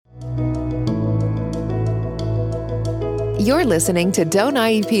You're listening to Don't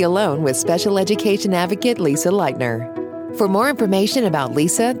IEP Alone with Special Education Advocate Lisa Leitner. For more information about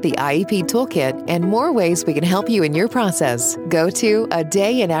Lisa, the IEP Toolkit, and more ways we can help you in your process, go to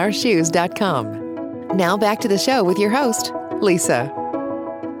adayinourshoes.com. Now back to the show with your host, Lisa.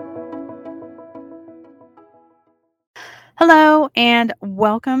 Hello, and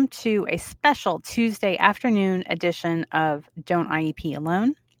welcome to a special Tuesday afternoon edition of Don't IEP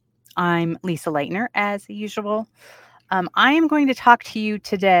Alone. I'm Lisa Leitner, as usual. I am going to talk to you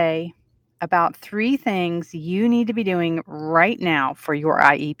today about 3 things you need to be doing right now for your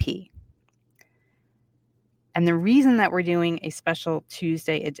IEP. And the reason that we're doing a special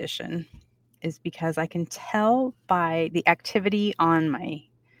Tuesday edition is because I can tell by the activity on my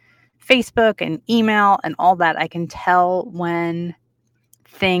Facebook and email and all that, I can tell when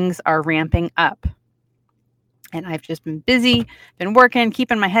things are ramping up. And I've just been busy, been working,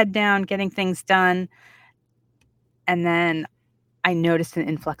 keeping my head down, getting things done. And then I noticed an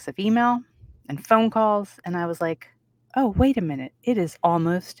influx of email and phone calls, and I was like, oh, wait a minute, it is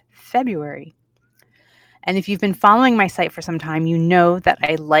almost February. And if you've been following my site for some time, you know that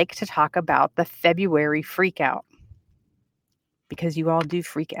I like to talk about the February freakout, because you all do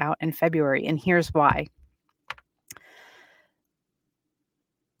freak out in February, and here's why.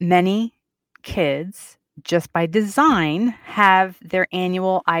 Many kids, just by design, have their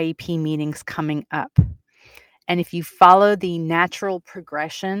annual IEP meetings coming up. And if you follow the natural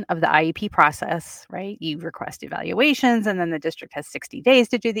progression of the IEP process, right, you request evaluations, and then the district has 60 days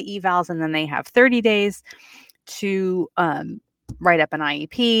to do the evals, and then they have 30 days to write up an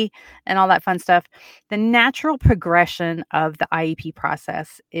IEP and all that fun stuff. The natural progression of the IEP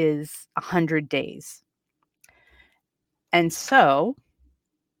process is 100 days. And so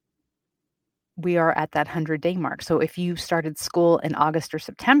we are at that 100-day mark. So if you started school in August or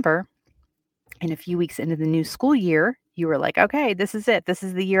September, and a few weeks into the new school year, you were like, okay, this is it. This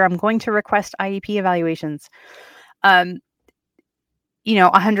is the year I'm going to request IEP evaluations. 100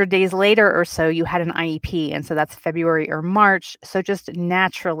 days later or so, you had an IEP. And so that's February or March. So just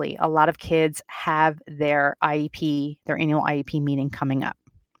naturally, a lot of kids have their IEP, their annual IEP meeting coming up.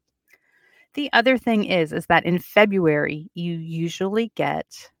 The other thing is that in February, you usually get,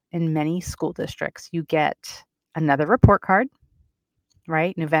 in many school districts, you get another report card,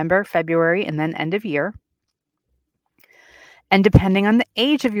 right? November, February, and then end of year. And depending on the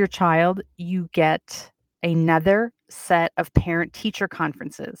age of your child, you get another set of parent-teacher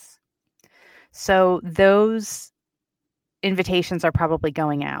conferences. So those invitations are probably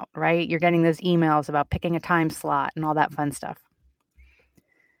going out, right? You're getting those emails about picking a time slot and all that fun stuff.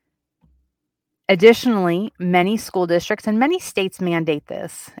 Additionally, many school districts and many states mandate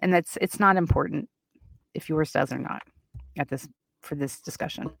this, and it's not important if yours does or not for this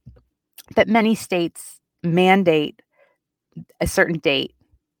discussion. But many states mandate a certain date,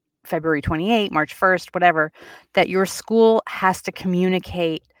 February 28th, March 1st, whatever, that your school has to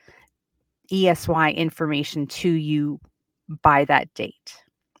communicate ESY information to you by that date.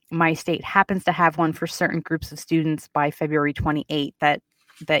 My state happens to have one for certain groups of students by February 28th that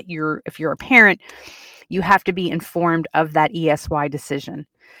if you're a parent, you have to be informed of that ESY decision.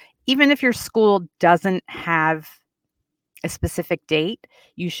 Even if your school doesn't have a specific date,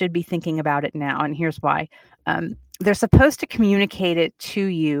 you should be thinking about it now. And here's why. They're supposed to communicate it to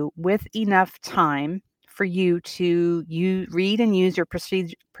you with enough time for you to read and use your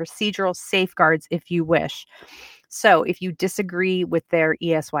procedural safeguards if you wish. So if you disagree with their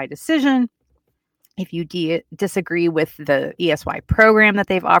ESY decision, if you disagree with the ESY program that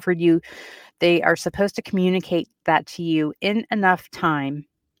they've offered you, they are supposed to communicate that to you in enough time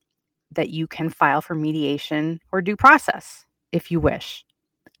that you can file for mediation or due process if you wish.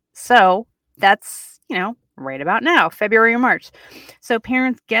 So that's, right about now, February or March. So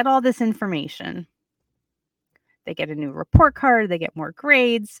parents get all this information. They get a new report card, they get more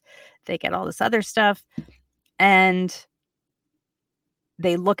grades, they get all this other stuff, and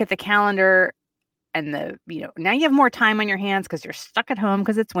they look at the calendar and now you have more time on your hands because you're stuck at home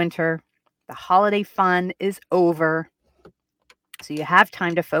because it's winter. The holiday fun is over. So you have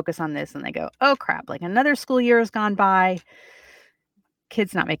time to focus on this, and they go, oh crap, like another school year has gone by.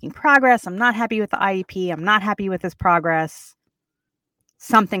 Kid's not making progress. I'm not happy with the IEP. I'm not happy with his progress.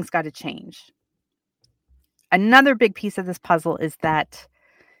 Something's got to change. Another big piece of this puzzle is that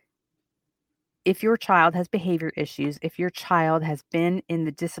if your child has behavior issues, if your child has been in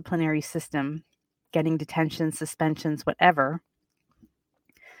the disciplinary system, getting detention, suspensions, whatever,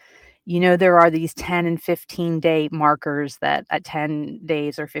 there are these 10 and 15-day markers that at 10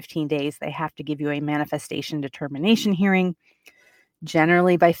 days or 15 days, they have to give you a manifestation determination hearing.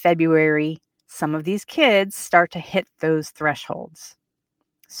 Generally by February, some of these kids start to hit those thresholds.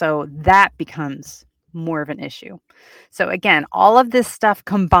 So that becomes more of an issue. So again, all of this stuff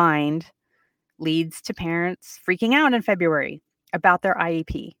combined leads to parents freaking out in February about their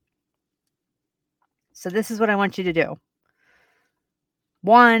IEP. So this is what I want you to do.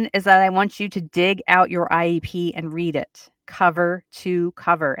 One is that I want you to dig out your IEP and read it cover to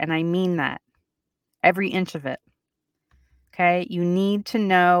cover. And I mean that, every inch of it. Okay. You need to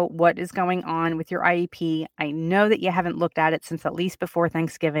know what is going on with your IEP. I know that you haven't looked at it since at least before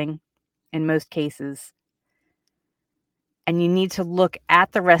Thanksgiving in most cases. And you need to look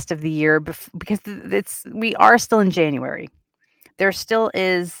at the rest of the year because we are still in January. There still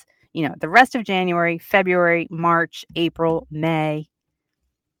is, the rest of January, February, March, April, May.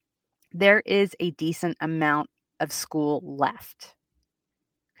 There is a decent amount of school left.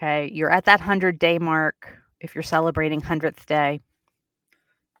 Okay. You're at that 100-day mark if you're celebrating 100th day.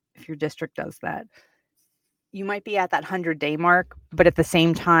 If your district does that, you might be at that 100-day mark, but at the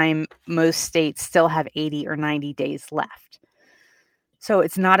same time, most states still have 80 or 90 days left. So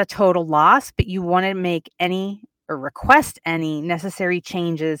it's not a total loss, but you want to make any or request any necessary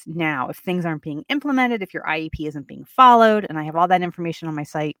changes now. If things aren't being implemented, if your IEP isn't being followed, and I have all that information on my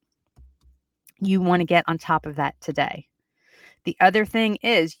site, you want to get on top of that today. The other thing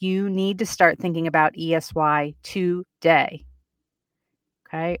is you need to start thinking about ESY today.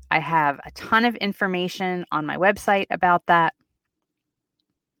 Okay. I have a ton of information on my website about that.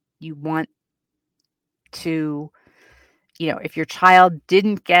 You want to, if your child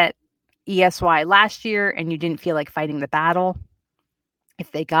didn't get ESY last year and you didn't feel like fighting the battle,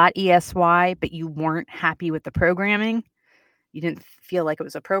 if they got ESY, but you weren't happy with the programming, you didn't feel like it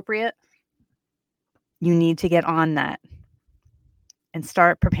was appropriate, you need to get on that and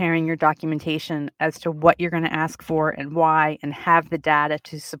start preparing your documentation as to what you're going to ask for and why, and have the data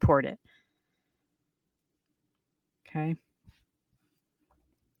to support it. Okay.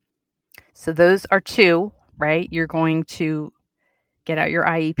 So those are two, right? You're going to get out your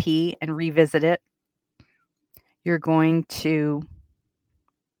IEP and revisit it. You're going to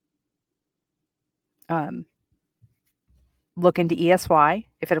look into ESY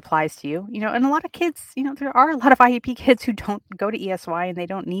if it applies to you. And a lot of kids, there are a lot of IEP kids who don't go to ESY and they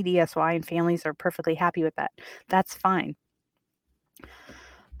don't need ESY, and families are perfectly happy with that. That's fine.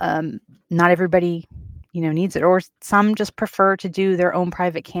 Not everybody, needs it, or some just prefer to do their own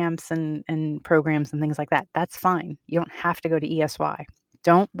private camps and programs and things like that. That's fine. You don't have to go to ESY.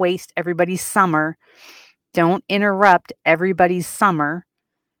 Don't waste everybody's summer. Don't interrupt everybody's summer,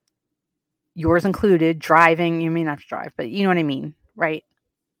 yours included, driving. You may not drive, but you know what I mean, right?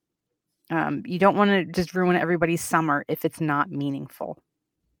 You don't want to just ruin everybody's summer if it's not meaningful.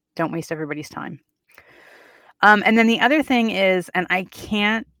 Don't waste everybody's time. And then the other thing is, and I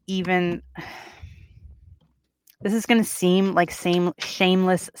can't even, this is going to seem like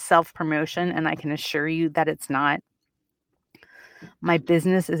shameless self-promotion, and I can assure you that it's not. My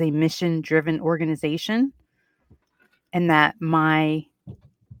business is a mission-driven organization, and that my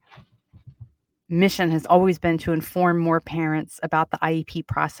mission has always been to inform more parents about the IEP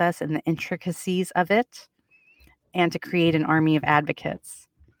process and the intricacies of it, and to create an army of advocates.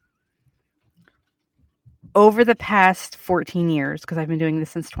 Over the past 14 years, because I've been doing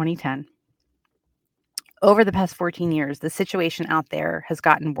this since 2010, over the past 14 years, the situation out there has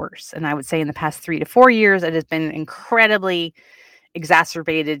gotten worse. And I would say in the past 3 to 4 years, it has been incredibly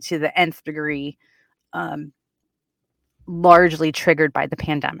exacerbated to the nth degree, largely triggered by the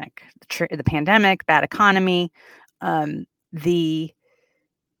pandemic. The pandemic, bad economy, the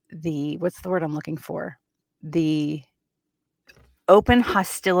what's the word I'm looking for? The open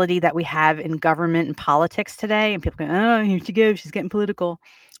hostility that we have in government and politics today. And people go, oh, here she goes, she's getting political.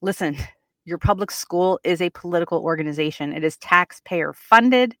 Listen, your public school is a political organization. It is taxpayer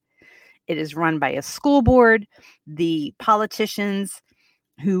funded. It is run by a school board. The politicians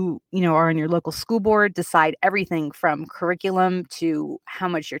who, are on your local school board decide everything from curriculum to how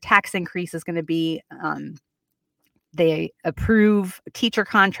much your tax increase is going to be. They approve teacher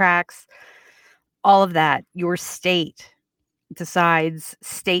contracts, all of that. Your state decides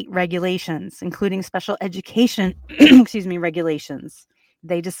state regulations, including special education, regulations.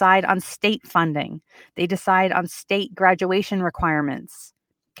 They decide on state funding. They decide on state graduation requirements.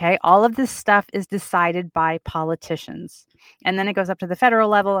 Okay. All of this stuff is decided by politicians. And then it goes up to the federal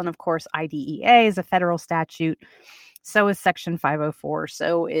level. And of course, IDEA is a federal statute. So is Section 504.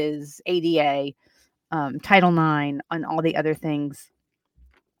 So is ADA, Title IX, and all the other things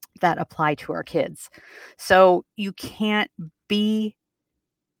that apply to our kids. So you can't be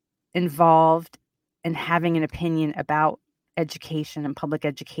involved in having an opinion about education and public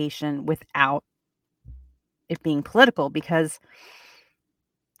education without it being political, because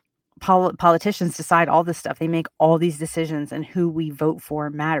politicians decide all this stuff. They make all these decisions, and who we vote for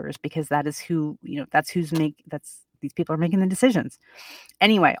matters, because that is who, these people are making the decisions.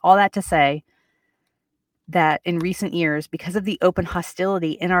 Anyway, all that to say that in recent years, because of the open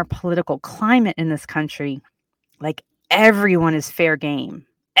hostility in our political climate in this country, like, everyone is fair game.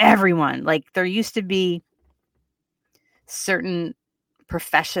 Everyone. Like, there used to be certain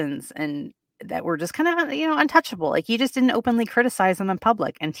professions and that were just kind of, untouchable. Like, you just didn't openly criticize them in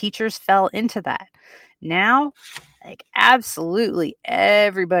public, and teachers fell into that. Now, like, absolutely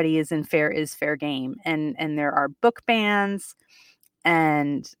everybody is fair game. And there are book bans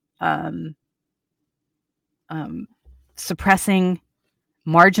and suppressing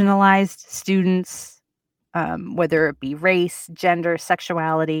marginalized students, whether it be race, gender,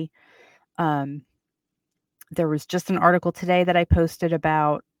 sexuality. There was just an article today that I posted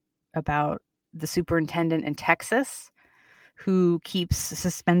about the superintendent in Texas who keeps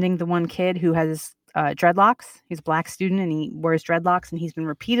suspending the one kid who has dreadlocks. He's a black student and he wears dreadlocks, and he's been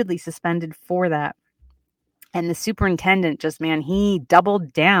repeatedly suspended for that. And the superintendent he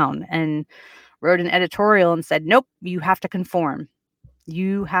doubled down and wrote an editorial and said, nope, you have to conform.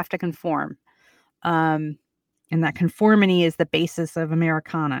 You have to conform. And that conformity is the basis of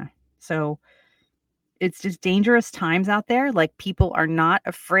Americana. So it's just dangerous times out there. Like, people are not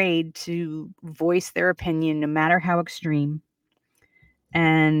afraid to voice their opinion, no matter how extreme.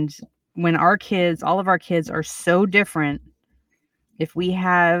 And when all of our kids are so different, if we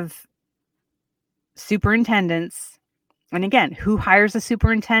have superintendents, and again, who hires a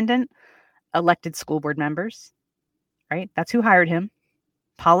superintendent? Elected school board members, right? That's who hired him.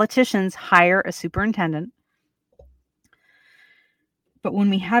 Politicians hire a superintendent. But when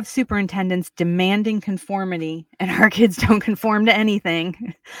we have superintendents demanding conformity and our kids don't conform to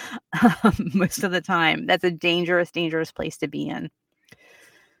anything, most of the time, that's a dangerous, dangerous place to be in.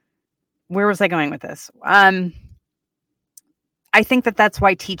 Where was I going with this? I think that's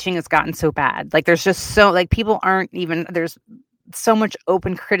why teaching has gotten so bad. Like, there's just people aren't even, there's so much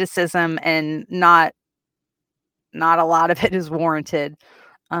open criticism, and not a lot of it is warranted.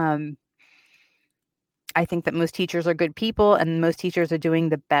 I think that most teachers are good people, and most teachers are doing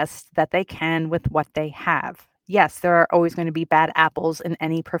the best that they can with what they have. Yes, there are always going to be bad apples in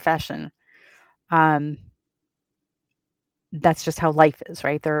any profession. That's just how life is,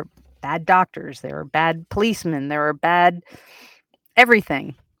 right? There are bad doctors, there are bad policemen, there are bad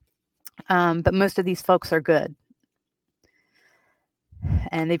everything. But most of these folks are good.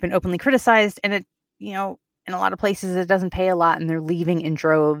 And they've been openly criticized, and it, in a lot of places it doesn't pay a lot, and they're leaving in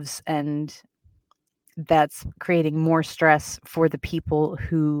droves, and that's creating more stress for the people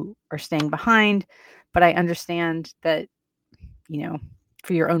who are staying behind. But I understand that,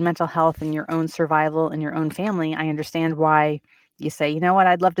 for your own mental health and your own survival and your own family, I understand why you say, you know what,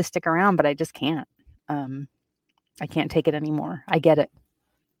 I'd love to stick around, but I just can't. I can't take it anymore. I get it.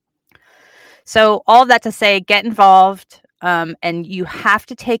 So all of that to say, get involved. And you have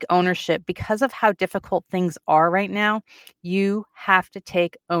to take ownership because of how difficult things are right now. You have to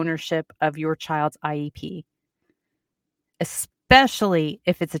take ownership of your child's IEP, especially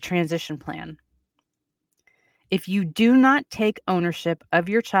if it's a transition plan. If you do not take ownership of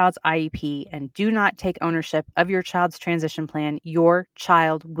your child's IEP and do not take ownership of your child's transition plan, your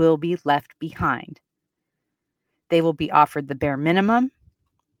child will be left behind. They will be offered the bare minimum.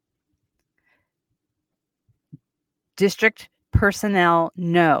 District personnel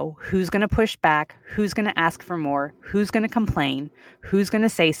know who's going to push back, who's going to ask for more, who's going to complain, who's going to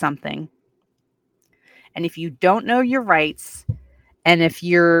say something. And if you don't know your rights, and if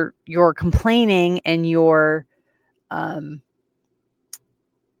you're complaining and you're, I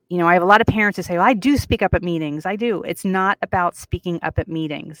have a lot of parents who say, well, I do speak up at meetings. I do. It's not about speaking up at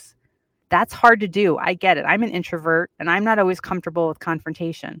meetings. That's hard to do. I get it. I'm an introvert, and I'm not always comfortable with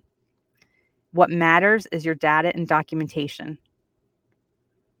confrontation. What matters is your data and documentation.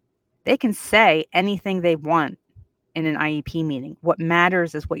 They can say anything they want in an IEP meeting. What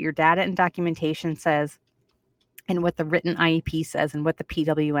matters is what your data and documentation says, and what the written IEP says, and what the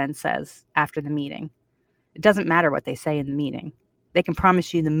PWN says after the meeting. It doesn't matter what they say in the meeting. They can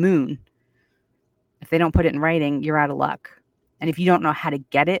promise you the moon. If they don't put it in writing, you're out of luck. And if you don't know how to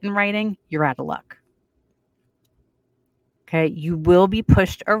get it in writing, you're out of luck. Okay, you will be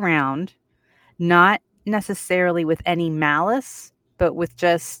pushed around. Not necessarily with any malice, but with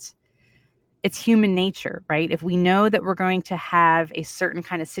just, it's human nature, right? If we know that we're going to have a certain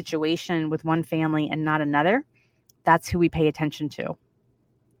kind of situation with one family and not another, that's who we pay attention to.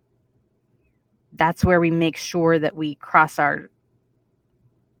 That's where we make sure that we cross our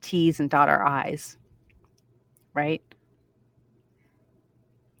T's and dot our I's, right?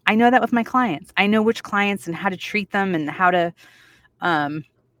 I know that with my clients. I know which clients and how to treat them and how to, and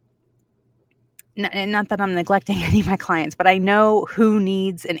not that I'm neglecting any of my clients, but I know who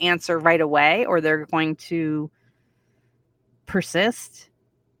needs an answer right away or they're going to persist,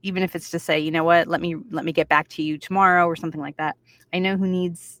 even if it's to say, you know what, let me get back to you tomorrow or something like that. I know who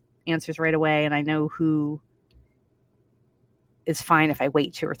needs answers right away, and I know who is fine if I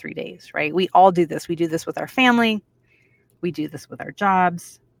wait 2 or 3 days, right? We all do this. We do this with our family. We do this with our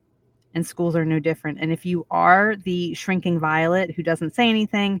jobs, and schools are no different. And if you are the shrinking violet who doesn't say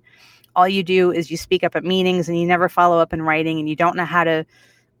anything, all you do is you speak up at meetings and you never follow up in writing, and you don't know how to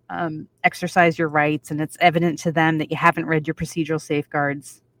exercise your rights, and it's evident to them that you haven't read your procedural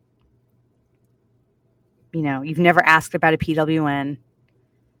safeguards. You know, you've never asked about a PWN.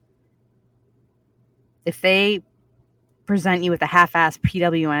 If they present you with a half-assed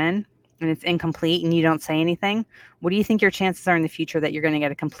PWN and it's incomplete and you don't say anything, what do you think your chances are in the future that you're going to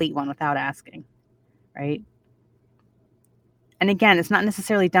get a complete one without asking, right? And again, it's not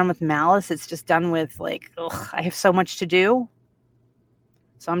necessarily done with malice. It's just done with like, I have so much to do,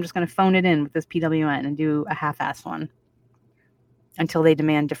 so I'm just going to phone it in with this PWN and do a half-assed one until they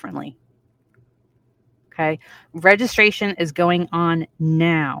demand differently. Okay. Registration is going on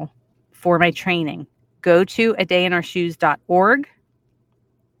now for my training. Go to adayinourshoes.org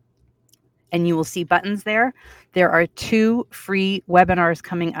and you will see buttons there. There are 2 free webinars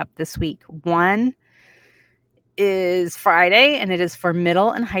coming up this week. One is Friday, and it is for middle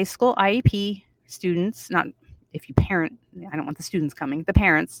and high school IEP students. Not if you parent, I don't want the students coming, the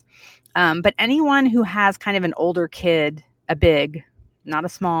parents. But anyone who has kind of an older kid, a big, not a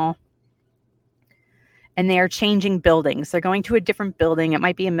small, and they are changing buildings. They're going to a different building. It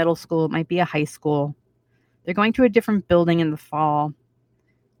might be a middle school. It might be a high school. They're going to a different building in the fall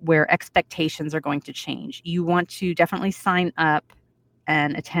where expectations are going to change. You want to definitely sign up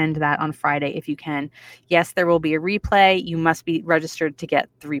and attend that on Friday if you can. Yes, there will be a replay. You must be registered to get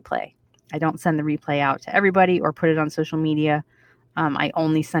the replay. I don't send the replay out to everybody or put it on social media. I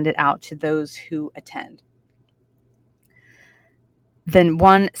only send it out to those who attend. Then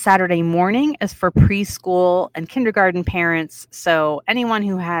one Saturday morning is for preschool and kindergarten parents. So anyone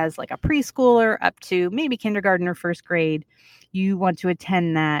who has like a preschooler up to maybe kindergarten or first grade, you want to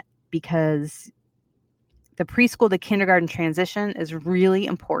attend that because the preschool to kindergarten transition is really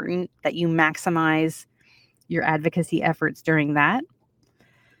important that you maximize your advocacy efforts during that.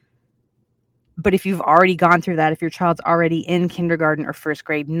 But if you've already gone through that, if your child's already in kindergarten or first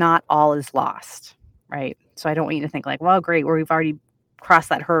grade, not all is lost, right? So I don't want you to think like, well, great, we've already crossed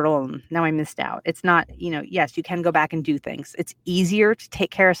that hurdle and now I missed out. It's not, yes, you can go back and do things. It's easier to take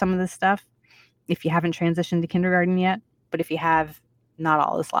care of some of this stuff if you haven't transitioned to kindergarten yet. But if you have, not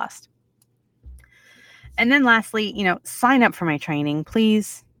all is lost. And then lastly, sign up for my training,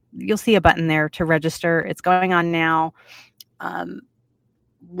 please. You'll see a button there to register. It's going on now.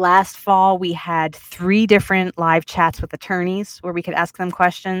 Last fall, we had 3 different live chats with attorneys where we could ask them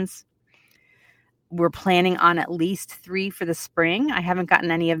questions. We're planning on at least 3 for the spring. I haven't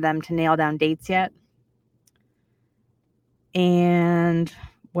gotten any of them to nail down dates yet. And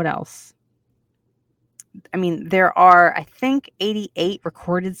what else? I mean, there are, I think, 88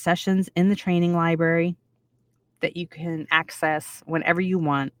 recorded sessions in the training library that you can access whenever you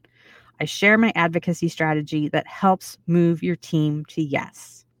want. I share my advocacy strategy that helps move your team to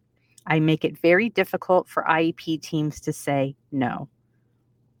yes. I make it very difficult for IEP teams to say no.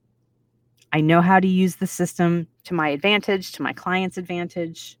 I know how to use the system to my advantage, to my client's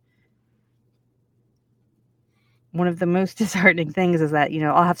advantage. One of the most disheartening things is that,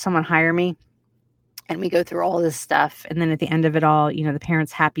 I'll have someone hire me and we go through all this stuff. And then at the end of it all, the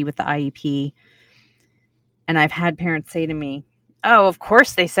parent's happy with the IEP. And I've had parents say to me, oh, of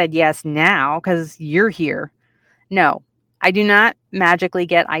course they said yes now because you're here. No, I do not magically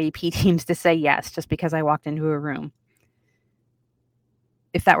get IEP teams to say yes just because I walked into a room.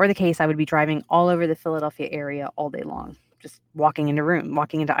 If that were the case, I would be driving all over the Philadelphia area all day long, just walking into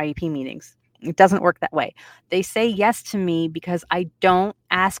IEP meetings. It doesn't work that way. They say yes to me because I don't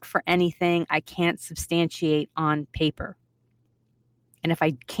ask for anything I can't substantiate on paper. And if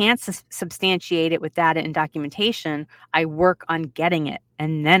I can't substantiate it with data and documentation, I work on getting it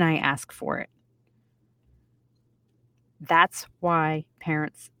and then I ask for it. That's why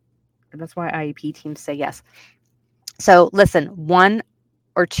IEP teams say yes. So listen, 1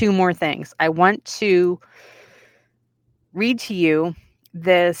 or 2 more things. I want to read to you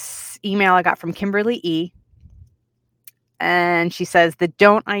this email I got from Kimberly E. And she says, the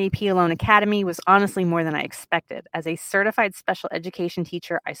Don't IEP Alone Academy was honestly more than I expected. As a certified special education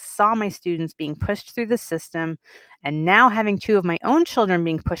teacher, I saw my students being pushed through the system, and now having 2 of my own children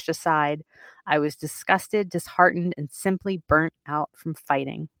being pushed aside, I was disgusted, disheartened, and simply burnt out from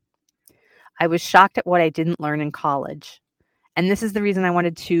fighting. I was shocked at what I didn't learn in college. And this is the reason I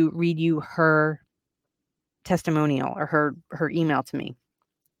wanted to read you her testimonial or her email to me,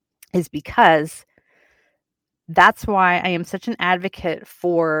 is because that's why I am such an advocate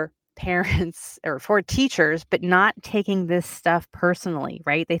for parents or for teachers, but not taking this stuff personally,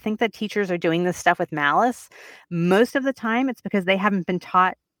 right? They think that teachers are doing this stuff with malice. Most of the time, it's because they haven't been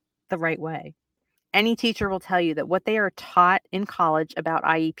taught the right way. Any teacher will tell you that what they are taught in college about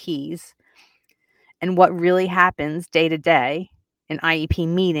IEPs and what really happens day to day in IEP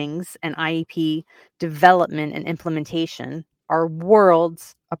meetings and IEP development and implementation are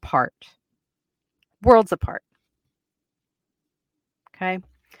worlds apart. Worlds apart. Okay.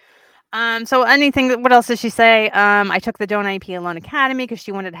 So what else did she say? I took the Don't IEP Alone Academy because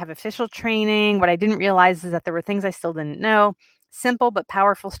she wanted to have official training. What I didn't realize is that there were things I still didn't know. Simple but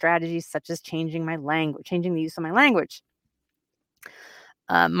powerful strategies such as changing the use of my language.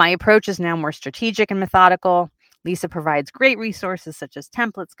 My approach is now more strategic and methodical. Lisa provides great resources such as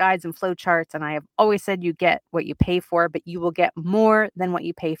templates, guides, and flowcharts. And I have always said you get what you pay for, but you will get more than what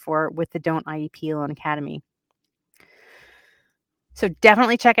you pay for with the Don't IEP Alone Academy. So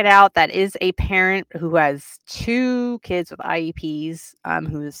definitely check it out. That is a parent who has 2 kids with IEPs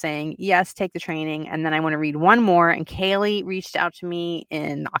who is saying, yes, take the training. And then I want to read one more. And Kaylee reached out to me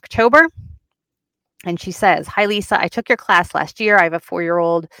in October. And she says, hi, Lisa, I took your class last year. I have a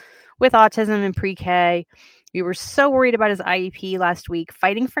 4-year-old with autism in pre-K. We were so worried about his IEP last week,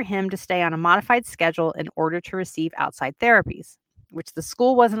 fighting for him to stay on a modified schedule in order to receive outside therapies, which the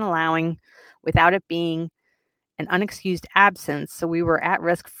school wasn't allowing without it being an unexcused absence. So we were at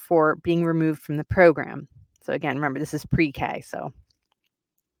risk for being removed from the program. So again, remember, this is pre-K. So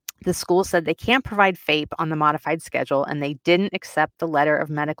the school said they can't provide FAPE on the modified schedule, and they didn't accept the letter of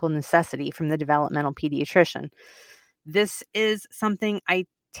medical necessity from the developmental pediatrician. This is something I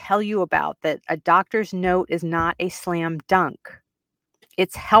tell you about, that a doctor's note is not a slam dunk.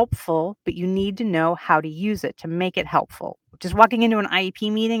 It's helpful, but you need to know how to use it to make it helpful. Just walking into an IEP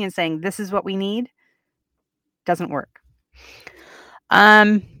meeting and saying, this is what we need, doesn't work.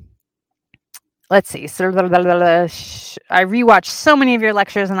 Let's see. I rewatched so many of your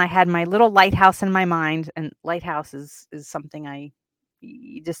lectures, and I had my little lighthouse in my mind. And lighthouse is something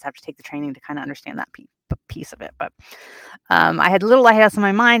you just have to take the training to kind of understand that piece of it. But I had a little lighthouse in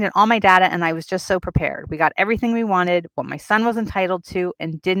my mind and all my data, and I was just so prepared. We got everything we wanted, what my son was entitled to,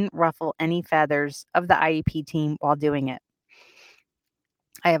 and didn't ruffle any feathers of the IEP team while doing it.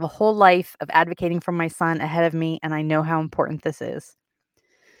 I have a whole life of advocating for my son ahead of me, and I know how important this is.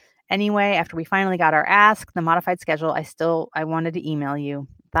 Anyway, after we finally got our ask, the modified schedule, I wanted to email you.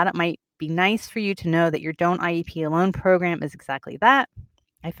 Thought it might be nice for you to know that your Don't IEP Alone program is exactly that.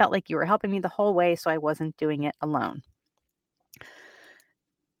 I felt like you were helping me the whole way, so I wasn't doing it alone.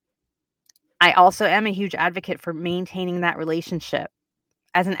 I also am a huge advocate for maintaining that relationship.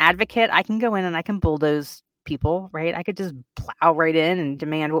 As an advocate, I can go in and I can bulldoze people, right? I could just plow right in and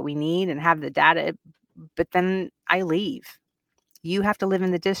demand what we need and have the data, but then I leave. You have to live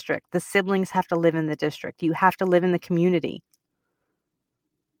in the district. The siblings have to live in the district. You have to live in the community.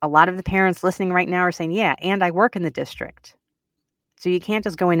 A lot of the parents listening right now are saying, yeah, and I work in the district. So you can't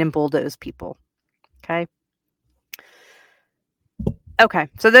just go in and bulldoze people. Okay. Okay.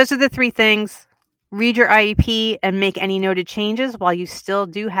 So those are the 3 things. Read your IEP and make any noted changes while you still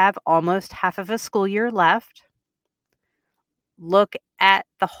do have almost half of a school year left. Look at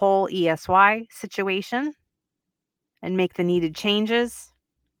the whole ESY situation and make the needed changes.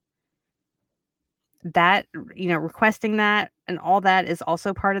 That, requesting that and all that is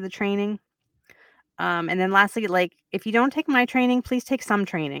also part of the training. And then lastly, if you don't take my training, please take some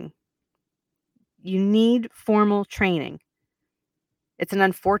training. You need formal training. It's an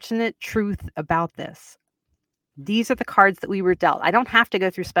unfortunate truth about this. These are the cards that we were dealt. I don't have to go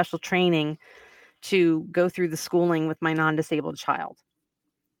through special training to go through the schooling with my non-disabled child.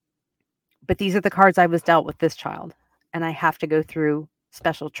 But these are the cards I was dealt with this child, and I have to go through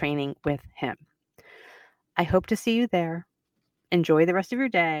special training with him. I hope to see you there. Enjoy the rest of your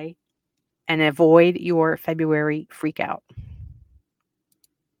day and avoid your February freakout.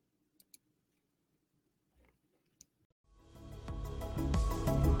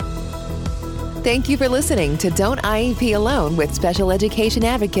 Thank you for listening to Don't IEP Alone with Special Education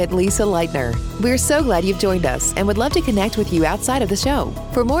Advocate Lisa Leitner. We're so glad you've joined us and would love to connect with you outside of the show.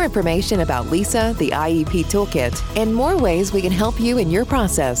 For more information about Lisa, the IEP Toolkit, and more ways we can help you in your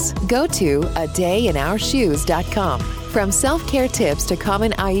process, go to adayinourshoes.com. From self-care tips to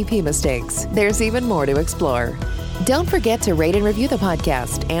common IEP mistakes, there's even more to explore. Don't forget to rate and review the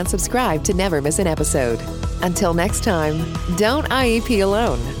podcast and subscribe to never miss an episode. Until next time, don't IEP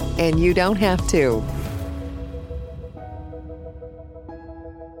alone, and you don't have to.